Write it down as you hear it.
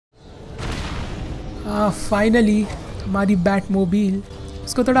Finally हमारी Batmobile.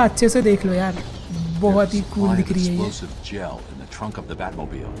 इसको थोड़ा अच्छे से देख लो यार, बहुत ही कूल दिख रही है ये।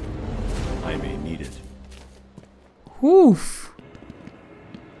 Oof.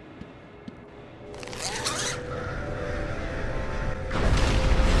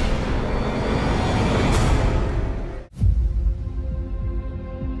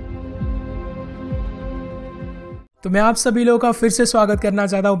 तो मैं आप सभी लोगों का फिर से स्वागत करना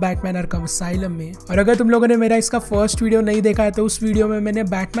चाहता हूँ बैटमैन आर्कम असाइलम में। और अगर तुम लोगों ने मेरा इसका फर्स्ट वीडियो नहीं देखा है तो उस वीडियो में मैंने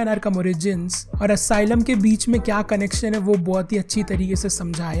बैटमैन आर्कम ओरिजिन्स और असाइलम के बीच में क्या कनेक्शन है वो बहुत ही अच्छी तरीके से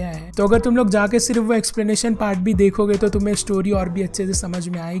समझाया है। तो अगर तुम लोग जाके सिर्फ वो एक्सप्लेनेशन पार्ट भी देखोगे तो तुम्हें स्टोरी और भी अच्छे से समझ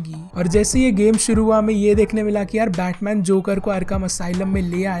में आएगी। और जैसे ये गेम शुरू हुआ हमें ये देखने मिला कि यार बैटमैन जोकर को आर्कम असाइलम में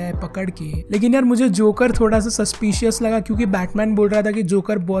ले आया है पकड़ के। लेकिन यार मुझे जोकर थोड़ा सा सस्पिशियस लगा क्योंकि बैटमैन बोल रहा था कि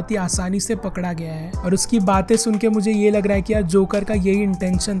जोकर बहुत ही आसानी से पकड़ा गया है। और उसकी बातें सुन के मुझे ये लग रहा है कि यार जोकर का यही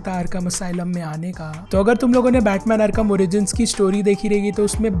इंटेंशन था आर्कम असाइलम में आने का। तो अगर तुम लोगों ने बैटमैन आर्कम ओरिजिन्स की स्टोरी देखी रहेगी तो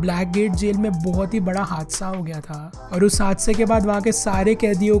उसमें ब्लैक गेट जेल में बहुत ही बड़ा हादसा हो गया था और उस हादसे के बाद वहां के सारे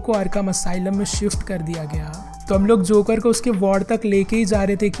कैदियों को आर्कम असाइलम में शिफ्ट कर दिया गया। तो हम लोग जोकर को उसके वार्ड तक लेके ही जा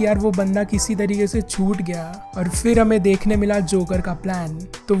रहे थे कि यार वो बंदा किसी तरीके से छूट गया। और फिर हमें देखने मिला जोकर का प्लान।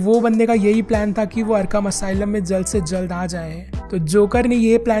 तो वो बंदे का यही प्लान था कि वो आर्कम असाइलम में जल्द से जल्द आ जाए। तो जोकर ने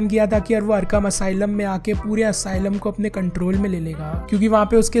ये प्लान किया था कि यार वो आर्कम असाइलम में आके पूरे असाइलम को अपने कंट्रोल में ले लेगा क्योंकि वहाँ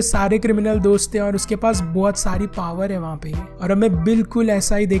पे उसके सारे क्रिमिनल दोस्त थे और उसके पास बहुत सारी पावर है वहाँ पे। और हमें बिल्कुल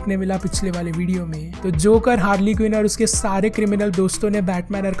ऐसा ही देखने मिला पिछले वाले वीडियो में। तो जोकर, हार्ली क्विन और उसके सारे क्रिमिनल दोस्तों ने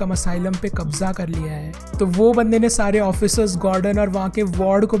बैटमैन आर्कम असाइलम पे कब्जा कर लिया है। तो वो बंदे ने सारे ऑफिसर्स, गॉर्डन और वहाँ के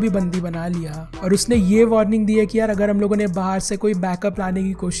वार्ड को भी बंदी बना लिया। और उसने ये वार्निंग दी है कि यार अगर हम लोगों ने बाहर से कोई बैकअप लाने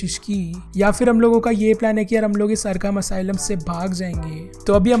की कोशिश की या फिर हम लोगों का ये प्लान है कि यार हम लोग इस आर्कम असाइलम से भाग जाएंगे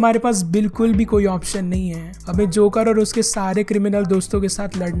तो अभी हमारे पास बिल्कुल भी कोई ऑप्शन नहीं है। हमें जोकर और उसके सारे क्रिमिनल दोस्तों के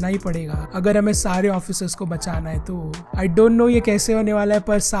साथ लड़ना ही पड़ेगा अगर हमें सारे ऑफिसर्स को बचाना है। तो आई डोंट नो ये कैसे होने वाला है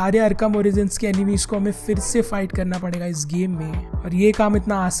पर सारे आर्कम ओरिजिन्स के एनिमीज को हमें फिर से फाइट करना पड़ेगा इस गेम में और ये काम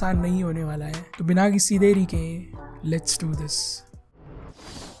इतना आसान नहीं होने वाला है। तो बिना किसी देरी के let's do this.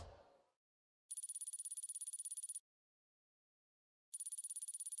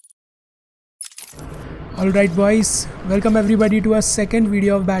 Alright boys, welcome everybody to our second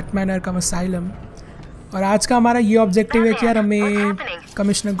video of Batman Arkham Asylum। और आज का हमारा ये ऑब्जेक्टिव है कि यार हमें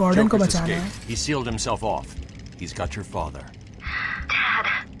कमिश्नर गॉर्डन को बचाना है। He sealed himself off. He's got your father.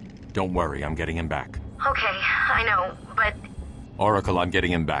 Dad. Don't worry, I'm getting him back. Okay, I know, but... Oracle, I'm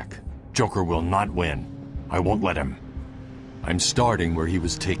getting him back. Joker will not win. I won't let him. I'm starting where he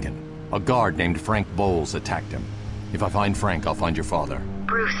was taken. A guard named Frank Bowles attacked him. If I find Frank, I'll find your father.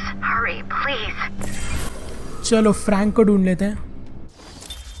 Bruce, hurry, please. चलो Frank को ढूंढ लेते हैं।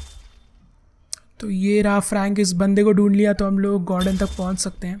 तो ये रहा Frank. इस बंदे को ढूंढ लिया तो हम लोग गॉर्डन तक पहुंच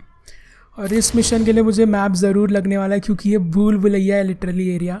सकते हैं। और इस मिशन के लिए मुझे मैप ज़रूर लगने वाला है क्योंकि ये भूल भुलैया है लिटरली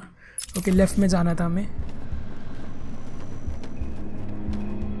एरिया। ओके, लेफ्ट में जाना था हमें।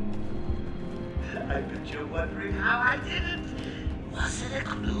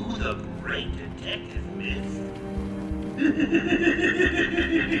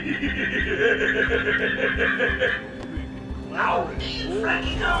 Wow,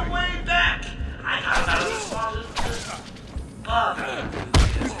 Frankie, go way back. I got that response.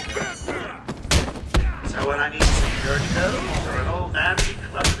 So when I need some dirt coats or an old man to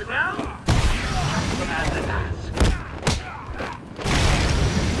club to the ground, I'm at the task.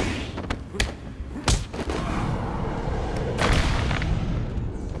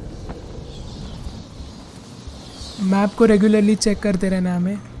 Map को regularly check करते रहना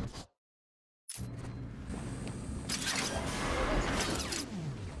हमें।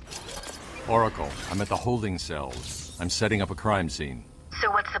 Oracle, I'm at the holding cells. I'm setting up a crime scene.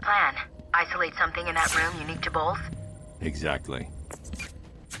 So what's the plan? Isolate something in that room unique to Bowles? Exactly.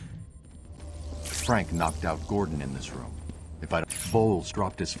 Frank knocked out Gordon in this room. Bowles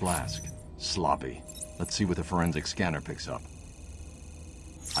dropped his flask. Sloppy. Let's see what the forensic scanner picks up.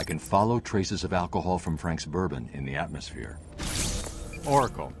 I can follow traces of alcohol from Frank's bourbon in the atmosphere.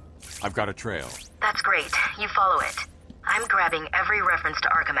 Oracle, I've got a trail. That's great. You follow it. I'm grabbing every reference to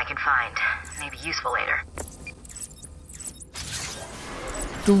Arkham I can find. Maybe useful later.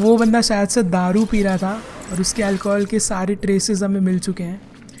 तो वो बंदा शायद से दारू P रहा था और उसके अल्कोहल के सारे ट्रेसेस हमें मिल चुके हैं।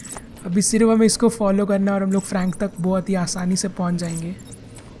 अभी सिर्फ हमें इसको फॉलो करना है और हम लोग फ्रैंक तक बहुत ही आसानी से पहुंच जाएंगे।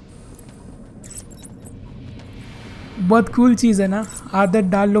 बहुत कूल चीज़ है ना, आदत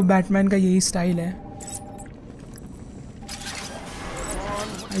डाल लो, बैटमैन का यही स्टाइल है।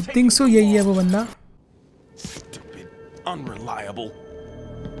 आई थिंक सो यही है वो बंदा। Unreliable.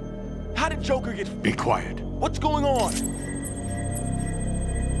 How did Joker get... Be quiet. What's going on?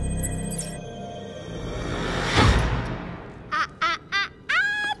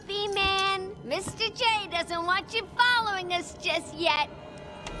 just yet.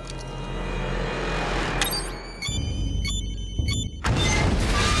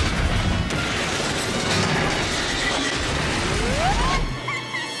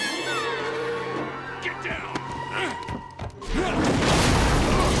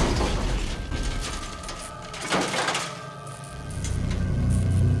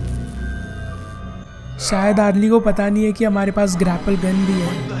 शायद हार्ली को पता नहीं है कि हमारे पास ग्रैपल गन भी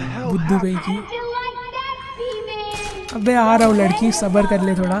है। बुद्धू गई की। अबे आ रहा हूँ लड़की, सब्र कर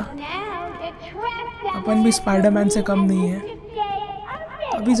ले थोड़ा। अपन भी स्पाइडरमैन से कम नहीं है।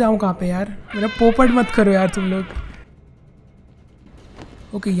 अभी जाऊँ कहाँ पे यार? मेरा पोपट मत करो यार तुम लोग।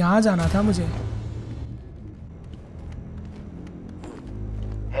 ओके यहाँ जाना था मुझे।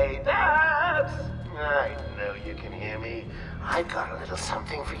 Hey, Babs! I know you can hear me. I've got a little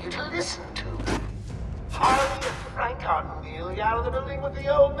something for you to listen to. Harley and Frank are nearly out of the building with the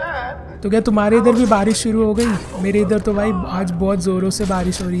old man. तो क्या तुम्हारे इधर भी बारिश शुरू हो गई? मेरे इधर तो भाई आज बहुत जोरों से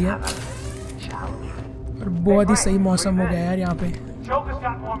बारिश हो रही है और बहुत ही सही मौसम हो गया यार यहाँ पे। Joker's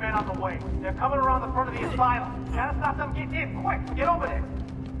got more men on the way. They're coming around the front of the asylum. Gotta stop them getting in. Quick, get over there.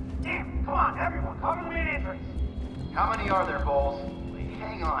 Damn, come on, everyone, cover the main entrance. How many are there, Bowles?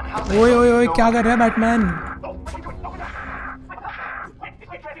 Hang on. How's ओए ओए ओए क्या कर रहा है Batman?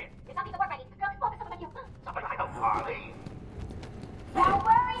 Don't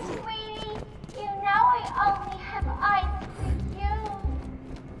worry, sweetie. You know I only have eyes for you.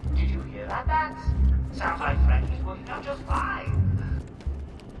 Did you hear that, Bats? Sounds like Frankie's working out just fine.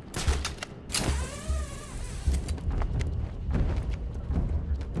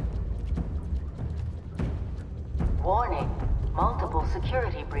 Warning. Multiple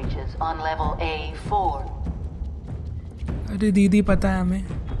security breaches on level A4. अरे दीदी पता है हमें।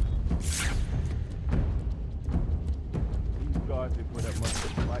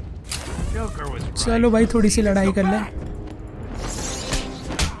 चलो भाई थोड़ी सी लड़ाई कर लें।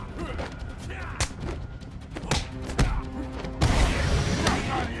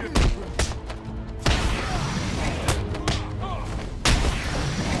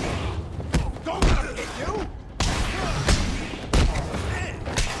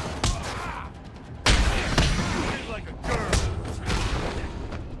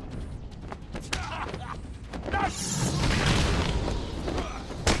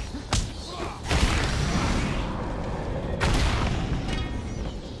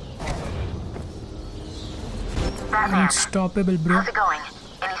 Unstoppable, bro. How's it going?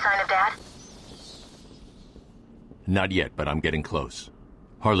 Any sign of Dad? Not yet, but I'm getting close.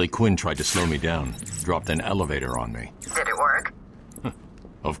 Harley Quinn tried to slow me down, dropped an elevator on me. Did it work?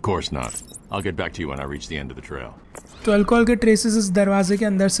 Of course not. I'll get back to you when I reach the end of the trail. तो alcohol के traces इस दरवाजे के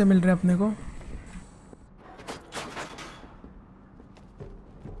अंदर से मिल रहे हैं अपने को।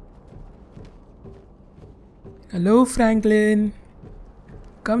 Hello Franklin,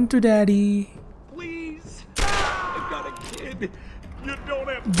 come to daddy.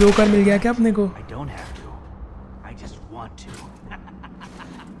 Joker मिल गया क्या अपने को? I don't have to. I just want to.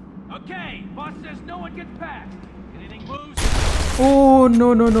 Okay, boss says no one gets past. Anything moves? Oh no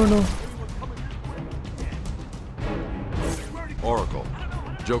no no no. Oracle,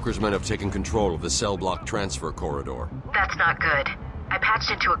 Joker's men have taken control of the cell block transfer corridor. That's not good. I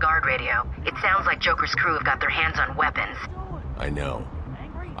patched into a guard radio. It sounds like Joker's crew have got their hands on weapons. I know.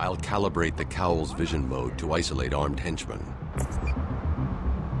 I'll calibrate the Cowl's vision mode to isolate armed henchmen.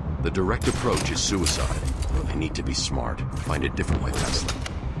 The direct approach is suicide. I need to be smart. Find a different way past them.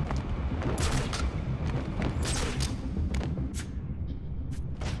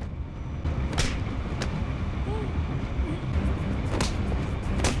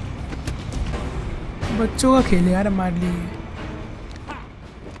 बच्चों का खेल यार हमारे लिए।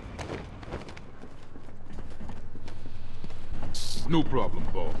 No problem,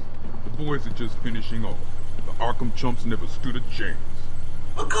 boss. The boys are just finishing off. The Arkham chumps never stood a chance.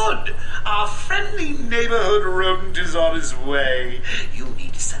 Well, good. Our friendly neighborhood rodent is on his way. You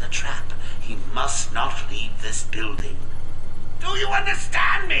need to set a trap. He must not leave this building. Do you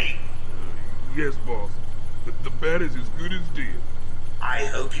understand me? Yes, boss. The bat is as good as dead. I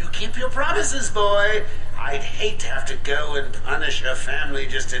hope you keep your promises, boy. I'd hate to have to go and punish your family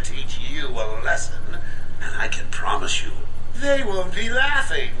just to teach you a lesson. And I can promise you, they won't be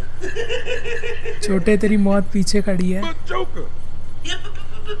laughing. छोटे तेरी मौत पीछे खड़ी है। But Joker! Yeah, but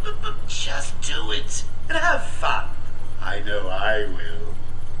just do it and have fun. I know I will.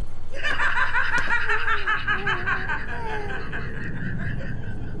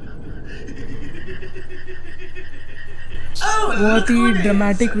 बहुत ही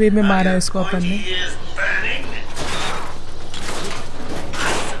dramatic वे में मारा इसको अपन ने।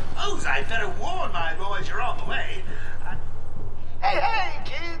 Hey,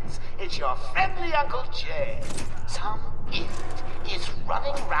 kids! It's your friendly Uncle Jay. Some idiot is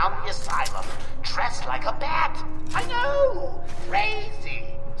running around the asylum dressed like a bat. I know! Crazy!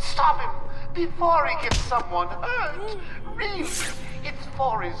 Stop him before he gets someone hurt. Really, it's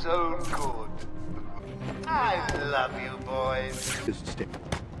for his own good. I love you, boys.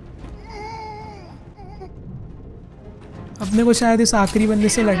 अपने को शायद इस आखिरी बंदे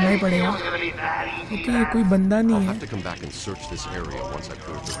से लड़ना ही पड़ेगा क्योंकि ये कोई बंदा नहीं है।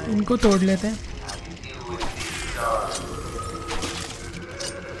 इनको तोड़ लेते हैं।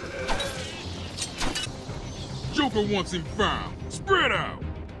 Joker wants him found. Spread out.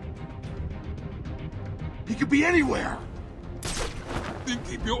 He could be anywhere. Then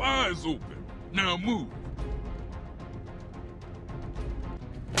keep your eyes open. Now move.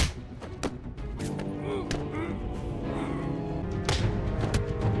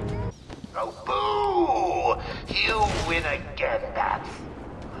 Oh, boo! You win again, Bats.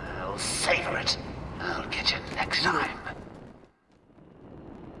 I'll savor it. I'll get you next time.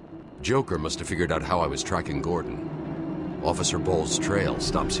 Joker must have figured out how I was tracking Gordon. Officer Bowles' trail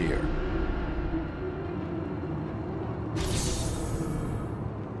stops here.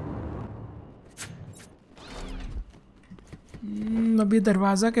 अभी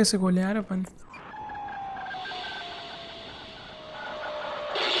दरवाजा कैसे खोले यार अपन?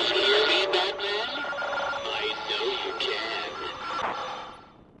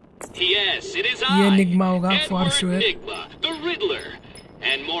 Yes, it is ये I, Enigma होगा for sure. Enigma, the Riddler,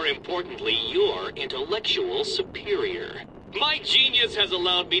 and more importantly, your intellectual superior. My genius has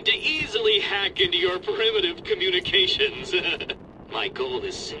allowed me to easily hack into your primitive communications. My goal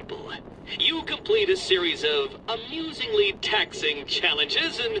is simple. You complete a series of amusingly taxing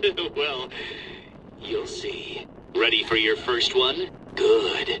challenges and, well, you'll see. Ready for your first one?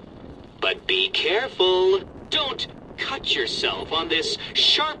 Good. But be careful. Don't cut yourself on this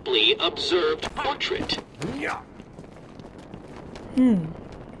sharply observed portrait.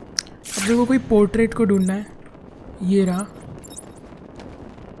 अब देखो कोई portrait को ढूंढना है। ये रहा।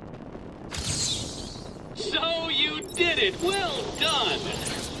 So you did it. Well done.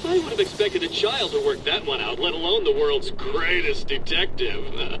 I would have expected a child to work that one out, let alone the world's greatest detective.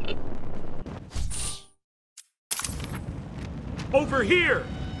 Over here!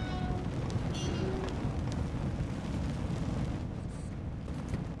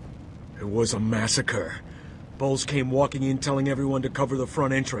 It was a massacre. Bowles came walking in telling everyone to cover the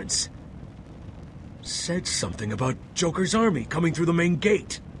front entrance. Said something about Joker's army coming through the main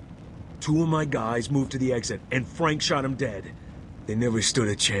gate. 2 of my guys moved to the exit, and Frank shot him dead. They never stood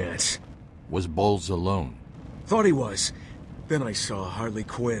a chance. Was Bowles alone? Thought he was. Then I saw Harley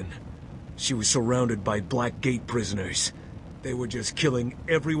Quinn. She was surrounded by Black Gate prisoners. They were just killing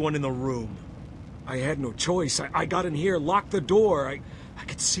everyone in the room. I had no choice. I got in here, locked the door. I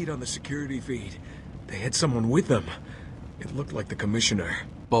could see it on the security feed. They had someone with them. It looked like the commissioner.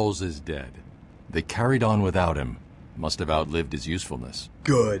 Bowles is dead. They carried on without him. Must have outlived his usefulness.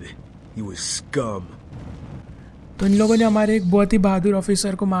 Good. He was scum. तो इन लोगों ने हमारे एक बहुत ही बहादुर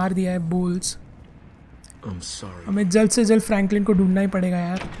officer को मार दिया है, बोल्स। I'm sorry. हमें जल्द से जल्द फ्रैंकलिन को ढूंढना ही पड़ेगा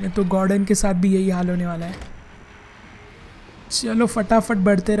यार, नहीं तो गॉर्डन के साथ भी यही हाल होने वाला है। चलो फटाफट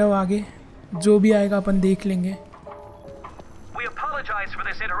बढ़ते रहो आगे, जो भी आएगा अपन देख लेंगे। We apologize for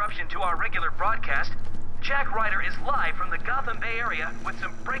this interruption to our regular broadcast. Jack Ryder is live from the Gotham Bay area with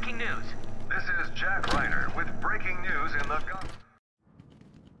some breaking news. This is Jack Ryder with breaking news in the Gotham.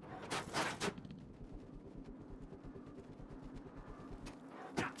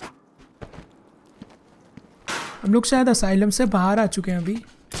 हम लोग शायद asylum से बाहर आ चुके हैं अभी,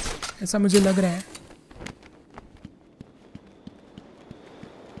 ऐसा मुझे लग रहा है।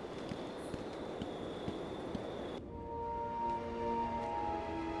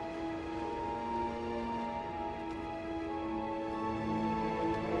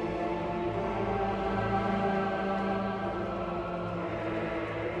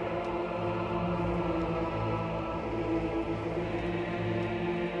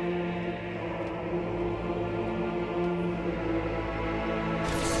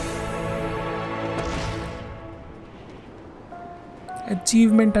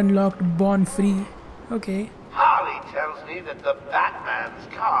 Achievement unlocked, born free. Okay. Harley tells me that the Batman's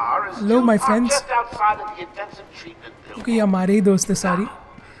car is Hello, my friends. just outside of the intensive treatment building. Okay, हमारे ही दोस्त है सारी।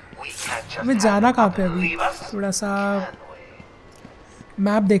 We can't just हमें जाना कहाँ पे अभी? leave us, थोड़ा सा can we?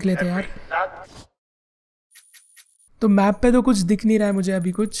 मैप देख लेते हैं यार। Nuts. तो मैप पे तो कुछ दिख नहीं रहा है मुझे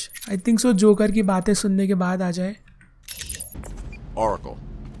अभी कुछ। आई थिंक सो जोकर की बातें सुनने के बाद आ जाए। Oracle,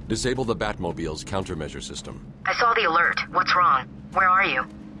 disable the Batmobile's countermeasure system. I saw the alert. What's wrong? Where are you?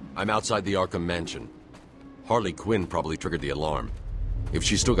 I'm outside the Arkham mansion. Harley Quinn probably triggered the alarm. If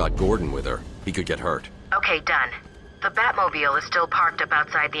she still got Gordon with her, he could get hurt. Okay, done. The Batmobile is still parked up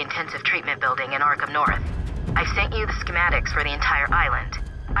outside the intensive treatment building in Arkham North. I've sent you the schematics for the entire island.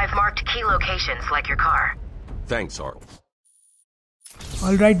 I've marked key locations like your car. Thanks, Arl.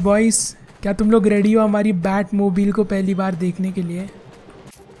 All right, boys. क्या तुम लोग ready हो हमारी Batmobile को पहली बार देखने के लिए?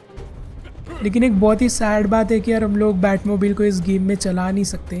 लेकिन एक बहुत ही सैड बात है कि यार हम लोग बैटमोबाइल को इस गेम में चला नहीं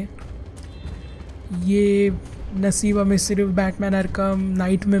सकते। ये नसीब हमें सिर्फ बैटमैन आर्कम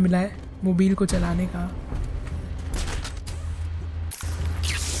नाइट में मिला है मोबाइल को चलाने का।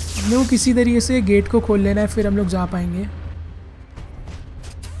 हमें वो किसी तरीके से गेट को खोल लेना है, फिर हम लोग जा पाएंगे।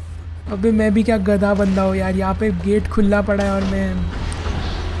 अबे मैं भी क्या गधा बंदा हो यार, यहाँ पे गेट खुला पड़ा है और मैं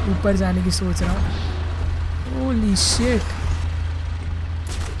ऊपर जाने की सोच रहा हूँ। Holy shit.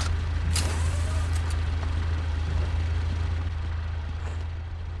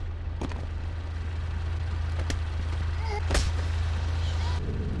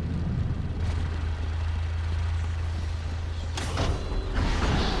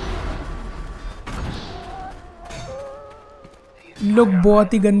 तुम लोग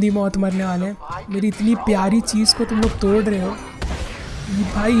बहुत ही गंदी मौत मरने वाले हैं। मेरी इतनी प्यारी चीज़ को तुम लोग तोड़ रहे हो।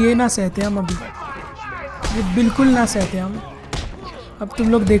 भाई ये ना सहते हम अभी, ये बिल्कुल ना सहते हम। अब तुम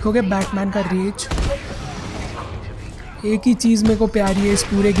लोग देखोगे बैटमैन का रेज। एक ही चीज़ मेरे को प्यारी है इस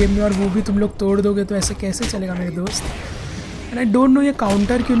पूरे गेम में और वो भी तुम लोग तोड़ दोगे तो ऐसे कैसे चलेगा मेरे दोस्त। एंड आई डोंट नो ये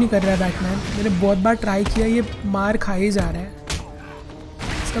काउंटर क्यों नहीं कर रहा है बैटमैन। मैंने बहुत बार ट्राई किया, ये मार खा ही जा रहा है।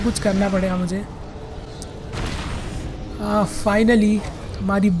 इसका कुछ करना पड़ेगा मुझे। फाइनली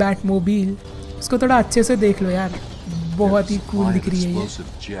हमारी बैटमोबाइल। इसको थोड़ा अच्छे से देख लो यार, बहुत ही कूल दिख रही है ये।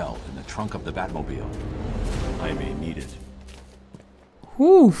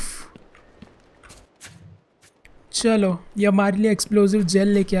 चलो ये हमारे लिए एक्सप्लोसिव जेल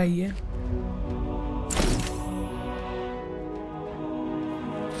लेके आई है।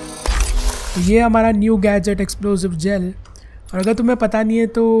 तो ये हमारा न्यू गैजेट एक्सप्लोसिव जेल, और अगर तुम्हें पता नहीं है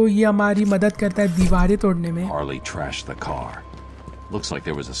तो ये हमारी मदद करता है दीवारें तोड़ने में। Harley trashed the car. Looks like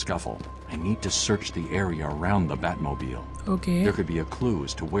there was a scuffle. I need to search the area around the Batmobile. Okay. There could be a clue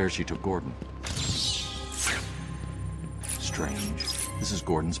as to where she took Gordon. Strange. This is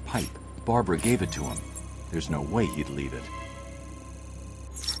Gordon's pipe. Barbara gave it to him. There's no way he'd leave it.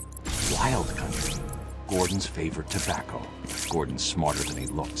 Wild country. Gordon's favorite tobacco. Gordon's smarter than he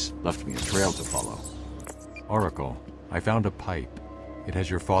looks. Left me a trail to follow. Oracle. I found a pipe. It has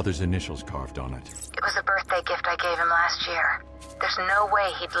your father's initials carved on it. It was a birthday gift I gave him last year. There's no way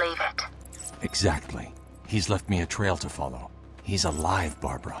he'd leave it. Exactly. He's left me a trail to follow. He's alive,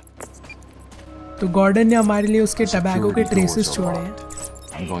 Barbara. तो Gordon ने हमारे लिए उसके tobacco के traces छोड़े हैं।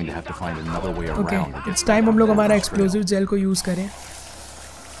 I'm going to have to find another way around. Okay, it's time हम लोग हमारा एक्सप्लोसिव जेल को यूज करें।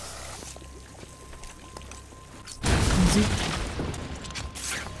 जी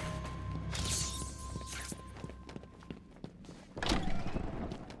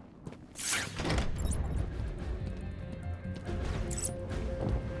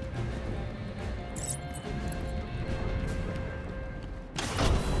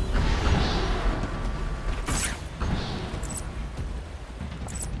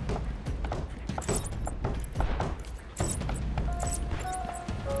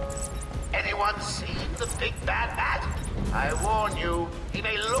Seen the big bad bat? I warn you, he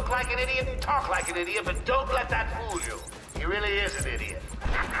may look like an idiot and talk like an idiot, but don't let that fool you. He really is an idiot.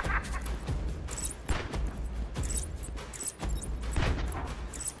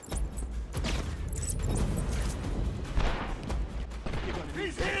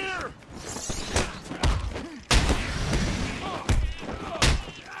 He's here!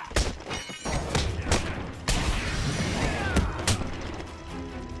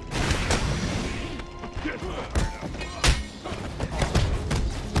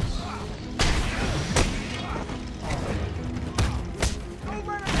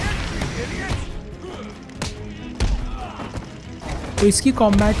 तो इसकी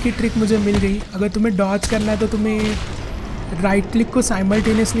combat की trick मुझे मिल गई। अगर तुम्हें Dodge करना है तो तुम्हें राइट क्लिक को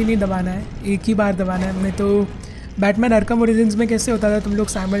साइमल्टेनियसली नहीं दबाना है, एक ही बार दबाना है। मैं तो बैटमैन आर्कम ओरिजिन्स में कैसे होता था, तुम लोग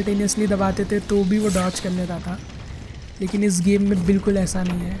साइमल्टेनियसली दबाते थे तो भी वो डॉज कर लेता था, लेकिन इस गेम में बिल्कुल ऐसा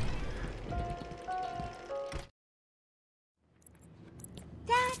नहीं है।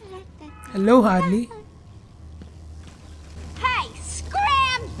 Hello Harley. Hey,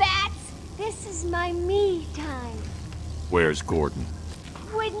 scram bats! This is my me time. Where's Gordon?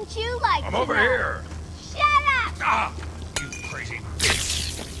 Wouldn't you like I'm to over know? here. Shut up! Ah, you crazy bitch.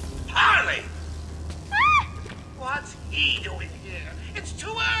 Harley! Ah! What's he doing here? It's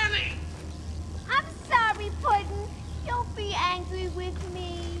too early! I'm sorry, Puddin'. Don't be angry with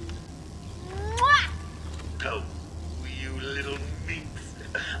me. Mwah!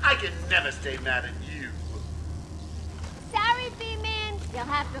 never stay mad at you. Sorry, B-Man.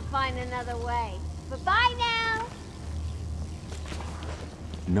 You'll have to find another way. Bye-bye now.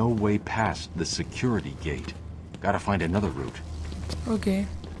 No way past the security gate. Gotta find another route. Okay.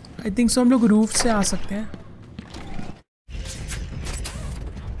 I think so हम लोग roof से आ सकते हैं.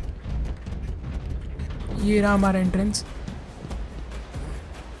 ये रहा हमारा entrance.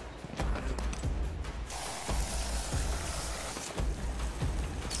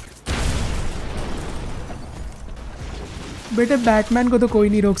 बेटे Batman को तो कोई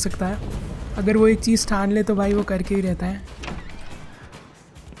नहीं रोक सकता है. अगर वो एक चीज़ ठान ले तो भाई वो करके ही रहता है.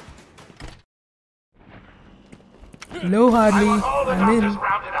 Hello, Harley. I'm in.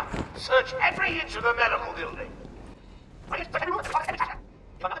 Search every inch of the medical building.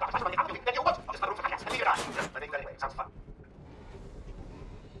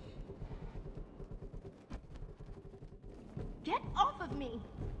 Get off of me.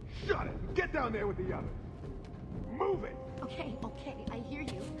 Shut it. Get down there with the others. Move it. Okay, I hear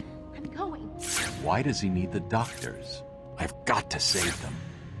you. I'm going. Why does he need the doctors? I've got to save them.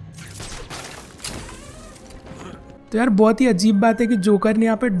 तो यार बहुत ही अजीब बात है कि joker ने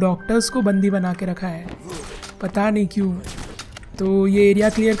यहाँ पे डॉक्टर्स को बंदी बना के रखा है. पता नहीं क्यों. तो ये एरिया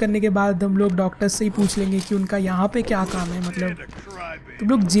क्लियर करने के बाद हम लोग डॉक्टर्स से ही पूछ लेंगे कि उनका यहाँ पे क्या काम है. मतलब तुम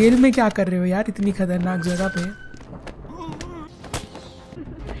लोग जेल में क्या कर रहे हो यार इतनी खतरनाक जगह पे.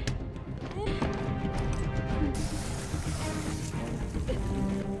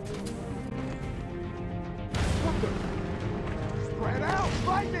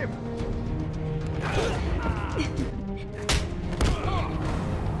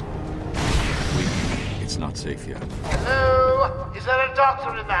 It's not safe yet. Hello? Is there a doctor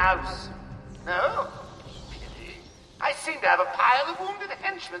in the house? No? Pity. I seem to have a pile of wounded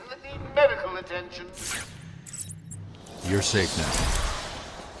henchmen that need medical attention. You're safe now.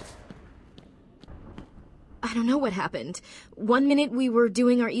 I don't know what happened. One minute we were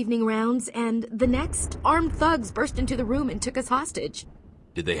doing our evening rounds, and the next, armed thugs burst into the room and took us hostage.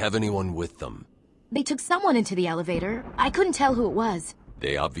 Did they have anyone with them? They took someone into the elevator. I couldn't tell who it was.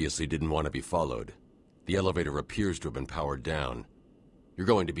 They obviously didn't want to be followed. The elevator appears to have been powered down. You're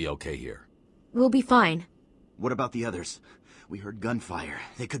going to be okay here. We'll be fine. What about the others? We heard gunfire.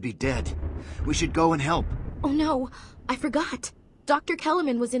 They could be dead. We should go and help. Oh no, I forgot. Dr.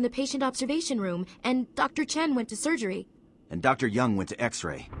 Kellerman was in the patient observation room, and Dr. Chen went to surgery. And Dr. Young went to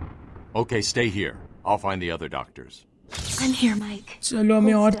X-ray. Okay, stay here. I'll find the other doctors. I'm here, Mike. चलो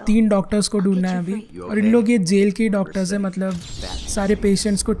हमें और 3 doctors को ढूंढना है अभी. और इन लोग ये जेल के डॉक्टर्स हैं. मतलब सारे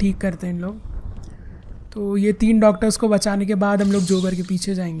पेशेंट्स को ठीक करते हैं इन लोग. तो ये 3 डॉक्टर्स को बचाने के बाद हम लोग जोकर के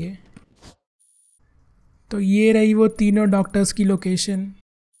पीछे जाएंगे. तो ये रही वो तीनों डॉक्टर्स की location.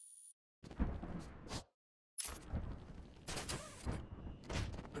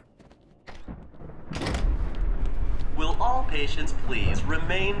 Will all patients please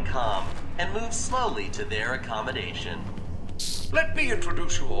remain calm and move slowly to their accommodation? Let me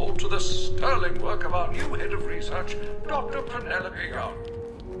introduce you all to the sterling work of our new head of research, Dr. Penelope Young.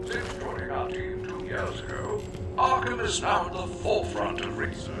 Since joining our team 2 years ago, Arkham is now at the forefront of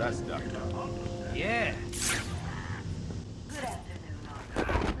research. That's Dr. Yeah. Good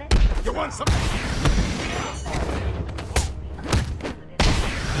afternoon. You want some?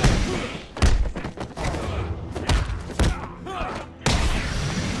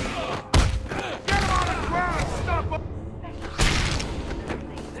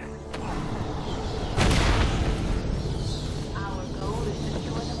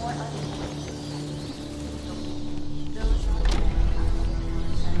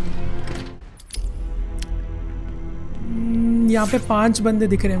 यहाँ पे 5 बंदे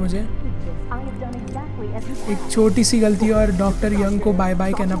दिख रहे हैं मुझे. एक छोटी सी गलती और डॉक्टर यंग को बाय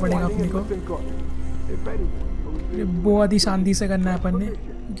बाय कहना पड़ेगा अपने को. ये बहुत ही शांति से करना है अपन ने,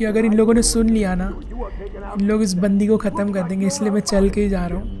 क्योंकि अगर इन लोगों ने सुन लिया ना, इन लोग इस बंदी को ख़त्म कर देंगे. इसलिए मैं चल के ही जा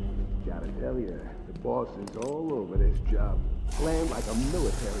रहा हूँ.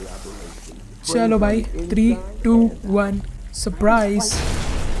 चलो भाई 3, 2, 1 सरप्राइज.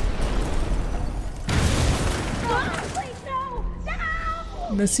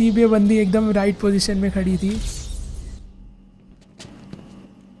 नसीब ये बंदी एकदम राइट पोजीशन में खड़ी थी.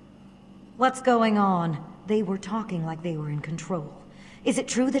 What's going on? They were talking like they were in control. Is it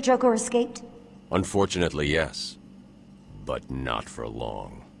true that Joker escaped? Unfortunately, yes. But not for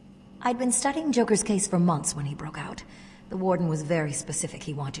long. I'd been studying Joker's case for months when he broke out. The warden was very specific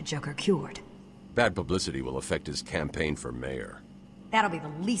he wanted Joker cured. Bad publicity will affect his campaign for mayor. That'll be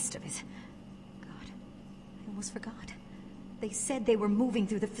the least of it. God, I almost forgot. They said they were moving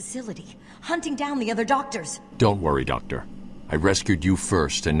through the facility, hunting down the other doctors. Don't worry, Doctor. I rescued you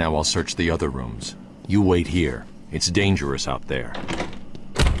first, and now I'll search the other rooms. You wait here. It's dangerous out there.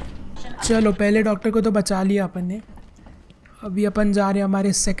 चलो पहले doctor को तो बचा लिया अपन ने। अभी अपन जा रहे हैं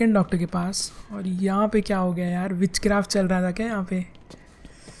हमारे सेकंड डॉक्टर के पास। और यहाँ पे क्या हो गया यार? विचक्राफ्ट चल रहा था क्या यहाँ पे?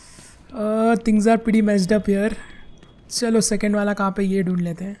 Things are pretty messed up here. चलो सेकंड वाला कहाँ पे, ये ढूंढ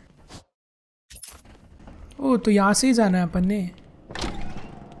लेते हैं। ओह, तो यहाँ से ही जाना है अपन ने।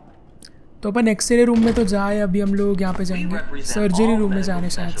 तो अपन एक्सरे रूम में तो जाए, अभी हम लोग यहाँ पे जाएंगे सर्जरी रूम में जाने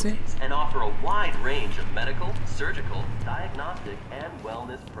शायद से।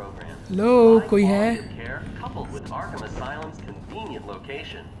 लो, कोई है?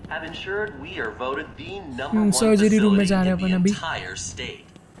 सर्जरी रूम में जा रहे हैं अपन अभी।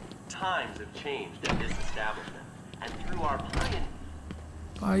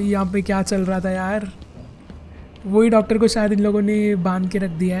 भाई यहाँ पे क्या चल रहा था यार? वही डॉक्टर को शायद इन लोगों ने बांध के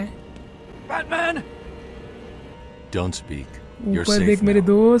रख दिया है। Batman! Don't speak. You're ऊपर safe देख मेरे now.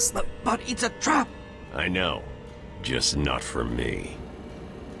 दोस्त। But it's a trap. I know. Just not for me.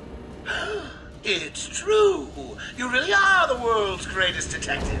 It's true. You really are the world's greatest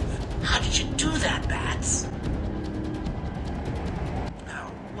detective. How did you do that, Bats? Oh,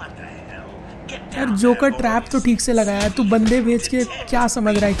 what the hell? यार joker trap तो ठीक से लगाया, तू बंदे भेज के क्या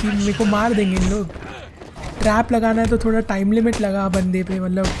समझ रहा है कि मेरे को मार देंगे इन लोग? ट्रैप लगाना है तो थोड़ा टाइम लिमिट लगा बंदे पे,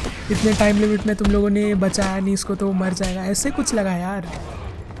 मतलब इतने टाइम लिमिट में तुम लोगों ने बचाया नहीं इसको तो मर जाएगा, ऐसे कुछ लगा यार।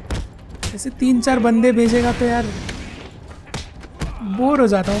 ऐसे 3-4 बंदे भेजेगा तो यार बोर हो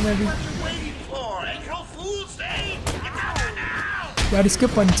जाता हूँ मैं भी। यार इसके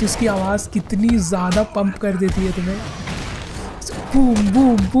पंचेस की आवाज़ कितनी ज़्यादा पंप कर देती है तुम्हें। बूम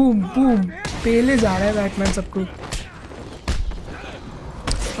बूम बूम बूम पेले जा रहा है बैटमैन सबको।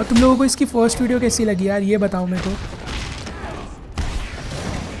 और तुम लोगों को इसकी फर्स्ट वीडियो कैसी लगी यार, ये बताओ मेरे को।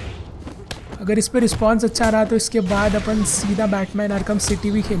 अगर इस पर रिस्पॉन्स अच्छा रहा तो इसके बाद अपन सीधा बैटमैन आर्कम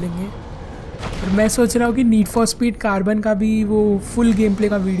सिटी भी खेलेंगे। और मैं सोच रहा हूँ कि नीड फॉर स्पीड कार्बन का भी वो फुल गेम प्ले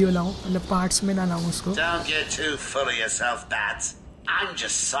का वीडियो लाऊं, मतलब पार्ट्स में ना लाऊं उसको।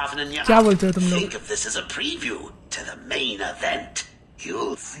 क्या बोलते हो तुम लोग?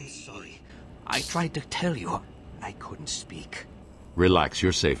 Relax,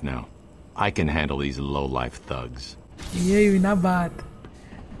 you're safe now. I can handle these low-life thugs. ये हुई ना बात।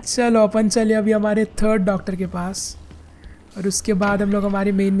 चलो अपन चले अभी हमारे थर्ड डॉक्टर के पास, और उसके बाद हम लोग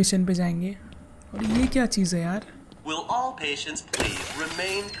हमारे मेन मिशन पे जाएंगे। और ये क्या चीज़ है यार?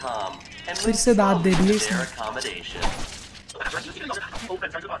 फिर से दांत दे दिए इसने।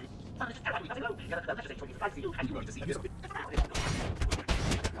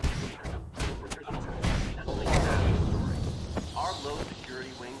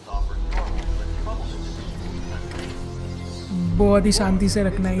 बहुत ही शांति से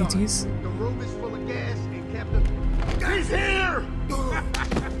रखना है ये चीज।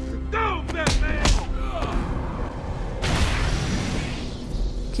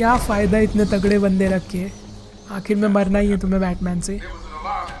 क्या फायदा इतने तगड़े बंदे रख के, आखिर में मरना ही है तुम्हें बैटमैन से।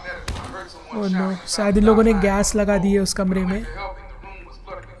 ओह नो, शायद इन लोगों ने गैस लगा दी है उस कमरे में।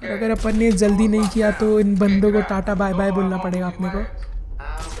 और अगर अपन ने जल्दी नहीं किया तो इन बंदों को टाटा बाय बाय बोलना पड़ेगा अपने को।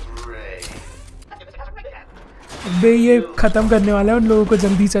 बे ये खत्म करने वाला है उन लोगों को,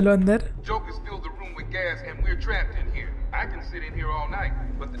 जल्दी चलो अंदर।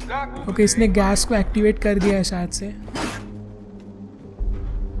 ओके, इसने गैस को एक्टिवेट कर दिया है शायद से।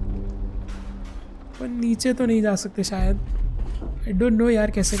 पर नीचे तो नहीं जा सकते शायद, आई डोंट नो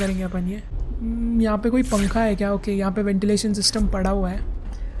यार कैसे करेंगे अपन ये। यहाँ पे कोई पंखा है क्या? ओके, यहाँ पे वेंटिलेशन सिस्टम पड़ा हुआ है,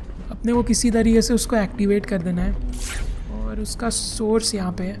 अपने को किसी तरीके से उसको एक्टिवेट कर देना है। और उसका सोर्स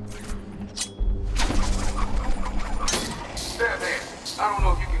यहाँ पे है।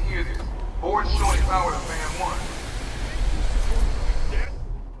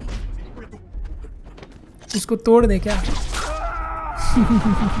 इसको तोड़ दे क्या?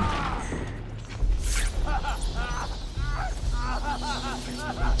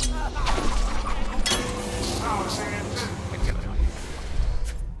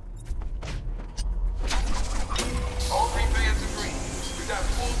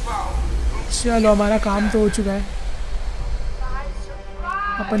 चलो हमारा काम तो हो चुका है,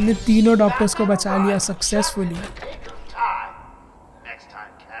 अपन ने तीनों डॉक्टर्स को बचा लिया सक्सेसफुली।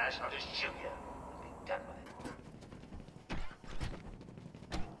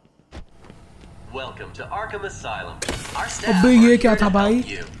 अबे ये क्या था भाई?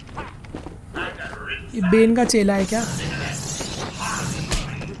 ये बेन का चेला है क्या?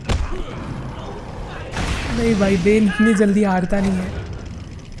 नहीं भाई, बेन इतनी जल्दी हारता नहीं है।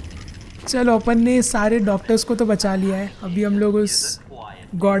 चलो अपन ने सारे डॉक्टर्स को तो बचा लिया है, अभी हम लोग उस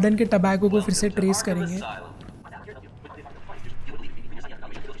गॉर्डन के टबैको को फिर से ट्रेस करेंगे।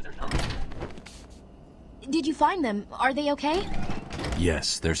 did you find them? Are they okay?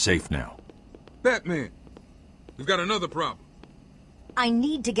 Yes, they're safe now. Batman, we've got another problem. I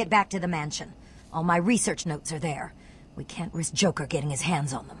need to get back to the mansion. All my research notes are there. We can't risk Joker getting his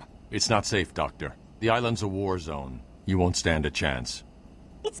hands on them. It's not safe, Doctor. The island's a war zone. You won't stand a chance.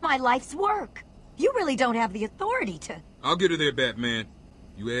 It's my life's work. You really don't have the authority to... I'll get her there, Batman.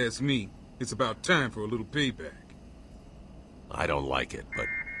 You ask me, it's about time for a little payback. I don't like it, but...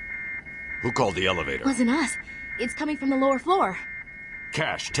 Who called the elevator? Wasn't us. It's coming from the lower floor.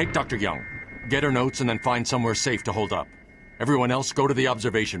 Cash, take Dr. Young. Get her notes and then find somewhere safe to hold up. Everyone else, go to the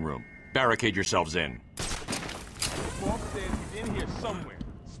observation room. Barricade yourselves in. Boss says he's in here somewhere.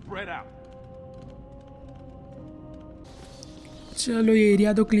 Spread out. चलो ये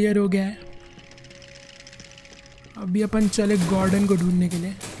area तो clear हो गया है. अभी अपन चले Gordon को ढूंढने के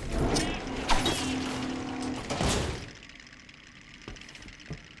लिए.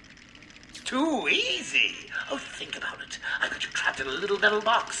 Too easy. Oh, think about it. I got you trapped in a little metal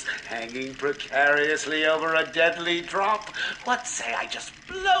box, hanging precariously over a deadly drop. What say I just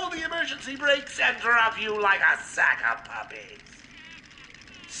blow the emergency brakes and drop you like a sack of puppies?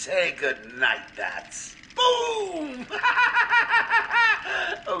 Say goodnight, bats. Boom!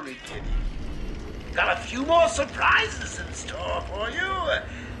 Only kidding. Got a few more surprises in store for you.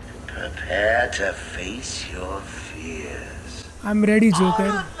 Prepare to face your fears. I'm ready,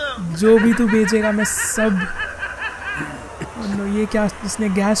 Joker. जो भी तू बेचेगा मैं सब. No ये क्या इसने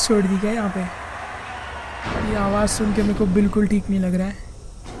gas छोड़ दी क्या यहाँ पे? ये आवाज़ सुन के मेरे को बिल्कुल ठीक नहीं लग रहा है.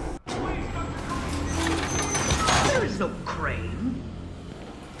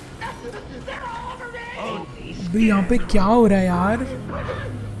 भाई यहाँ पे क्या हो रहा है यार?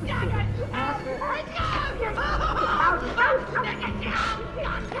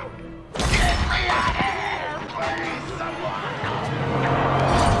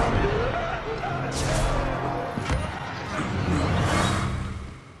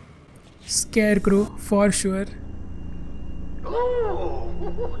 Scarecrow, for sure. Ooh,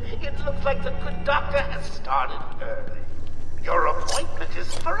 it looks like the good doctor has started early. Your appointment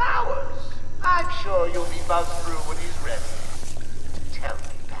is for hours. I'm sure you'll be buzzed through when he's ready. Tell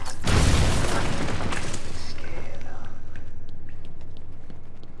me, Batman. Scared, huh?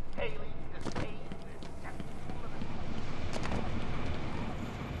 Haley is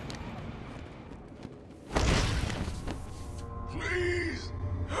Please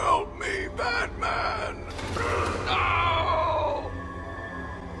help me, Batman! No!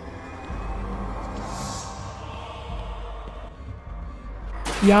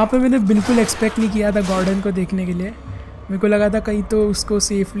 यहाँ पे मैंने बिल्कुल expect नहीं किया था Gordon को देखने के लिए. मेरे को लगा था कहीं तो उसको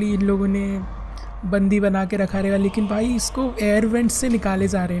सेफली इन लोगों ने बंदी बना के रखा रहेगा, लेकिन भाई इसको एयर वेंट से निकाले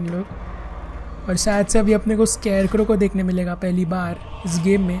जा रहे हैं इन लोग. और शायद से अभी अपने को स्कैरक्रो को देखने मिलेगा पहली बार इस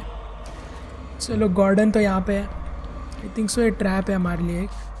गेम में. चलो गॉर्डन तो यहाँ पे है. आई थिंक सो ये ट्रैप है हमारे लिए.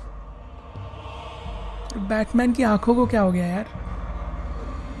 बैटमैन की आंखों को क्या हो गया यार?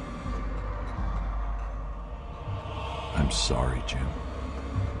 I'm sorry, Jim.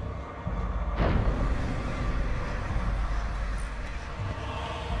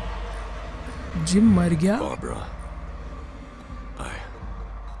 जिम मर गया? Barbara.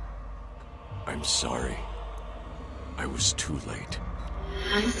 I'm sorry. I was too late.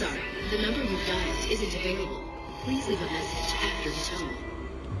 I'm sorry. The number you've dialed isn't available. Please leave a message after the tone.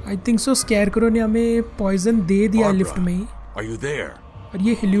 I think so Scarecrow ने हमें पॉइजन दे दिया lift में ही. Are you there? और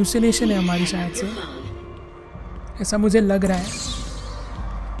ये hallucination है हमारी शायद से. ऐसा मुझे लग रहा है.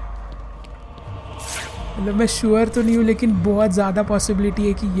 मतलब मैं श्योर तो नहीं हूँ, लेकिन बहुत ज़्यादा पॉसिबिलिटी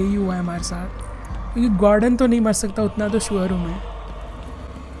है कि यही हुआ है हमारे साथ. क्योंकि गॉर्डन तो नहीं मर सकता, उतना तो श्योर हूँ मैं.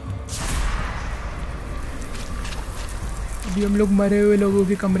 अभी हम लोग मरे हुए लोगों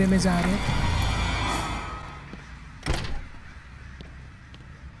के कमरे में जा रहे हैं.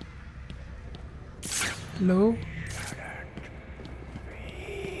 हेलो,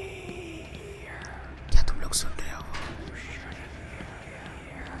 क्या तुम लोग सुन रहे हो?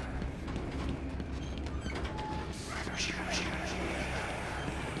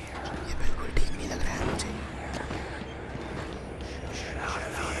 ये बिल्कुल ठीक नहीं लग रहा है मुझे.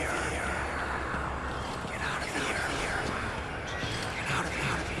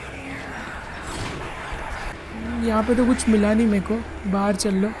 यहाँ पे तो कुछ मिला नहीं मेरे को. बाहर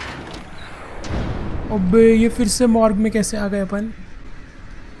चल लो. अबे ये फिर से मॉर्ग में कैसे आ गए अपन?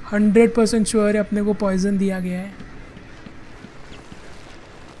 100% श्योर है अपने को पॉइजन दिया गया है.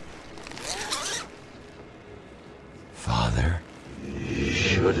 Father, you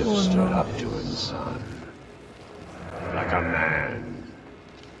should have stood up to him, son. Like a man.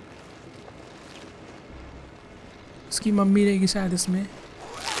 उसकी मम्मी रहेगी शायद इसमें.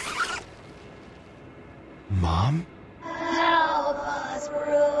 Mom? Help us,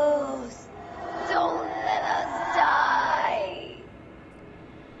 Bruce. Don't let us die.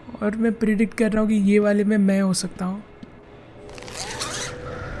 और मैं प्रिडिक्ट कर रहा हूँ कि ये वाले में मैं हो सकता हूँ।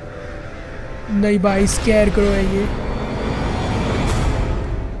 नहीं भाई, स्कैरक्रो है ये।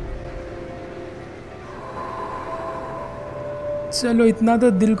 चलो इतना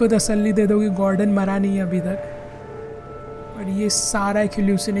तो दिल को तसल्ली दे दो कि गॉर्डन मरा नहीं है अभी तक। और ये सारा एक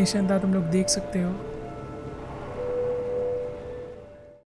हेल्यूसिनेशन था, तुम लोग देख सकते हो।